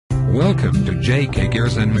Welcome to JK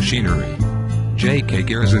Gears and Machinery. JK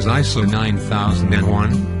Gears is ISO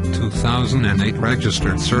 9001, 2008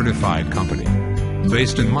 registered certified company.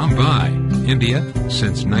 Based in Mumbai, India,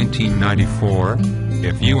 since 1994.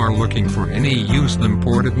 If you are looking for any used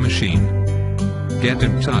imported machine, get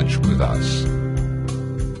in touch with us.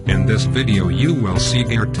 In this video you will see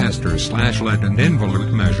gear tester / lead and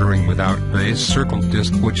involute measuring without base circle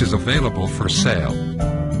disc, which is available for sale.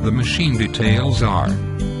 The machine details are: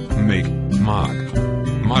 make, Maag,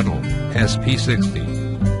 model, SP60,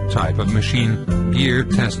 type of machine, gear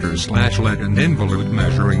tester / lead and involute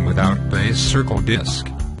measuring without base circle disc.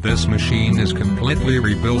 This machine is completely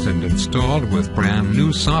rebuilt and installed with brand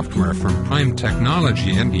new software from Prime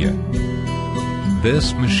Technology India.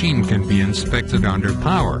 This machine can be inspected under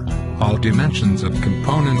power. All dimensions of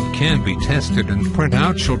component can be tested and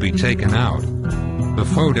printout shall be taken out. The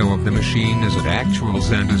photo of the machine is at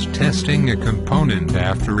actuals and is testing a component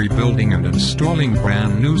after rebuilding and installing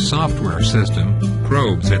brand new software system,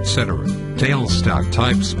 probes etc. Tailstock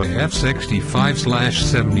types by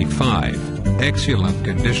F65/75, excellent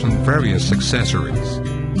condition, various accessories.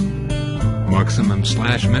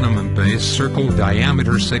 Maximum/minimum base circle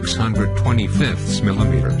diameter 625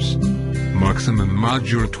 millimeters. Maximum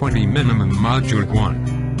module 20, minimum module 1.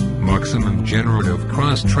 Maximum generative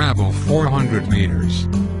cross travel 400 meters.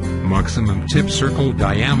 Maximum tip circle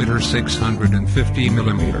diameter 650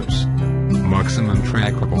 millimeters. Maximum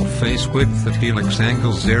trackable face width at helix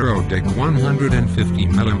angle 0 dig 150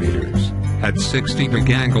 millimeters. At 60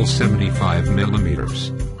 dig angle 75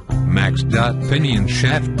 millimeters. Max. Pinion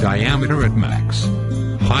shaft diameter at max.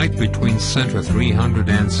 Height between center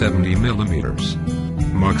 370 millimeters.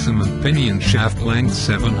 Maximum pinion shaft length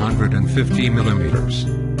 750 millimeters.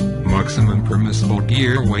 Maximum permissible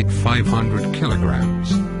gear weight 500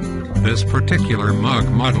 kilograms. This particular Maag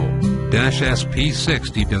model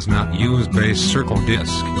 -SP60 does not use base circle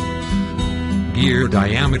disc. Gear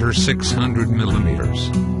diameter 600 millimeters.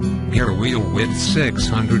 Gear wheel width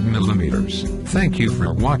 600 millimeters. Thank you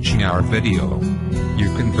for watching our video. You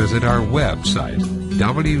can visit our website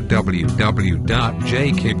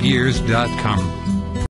www.jkgears.com.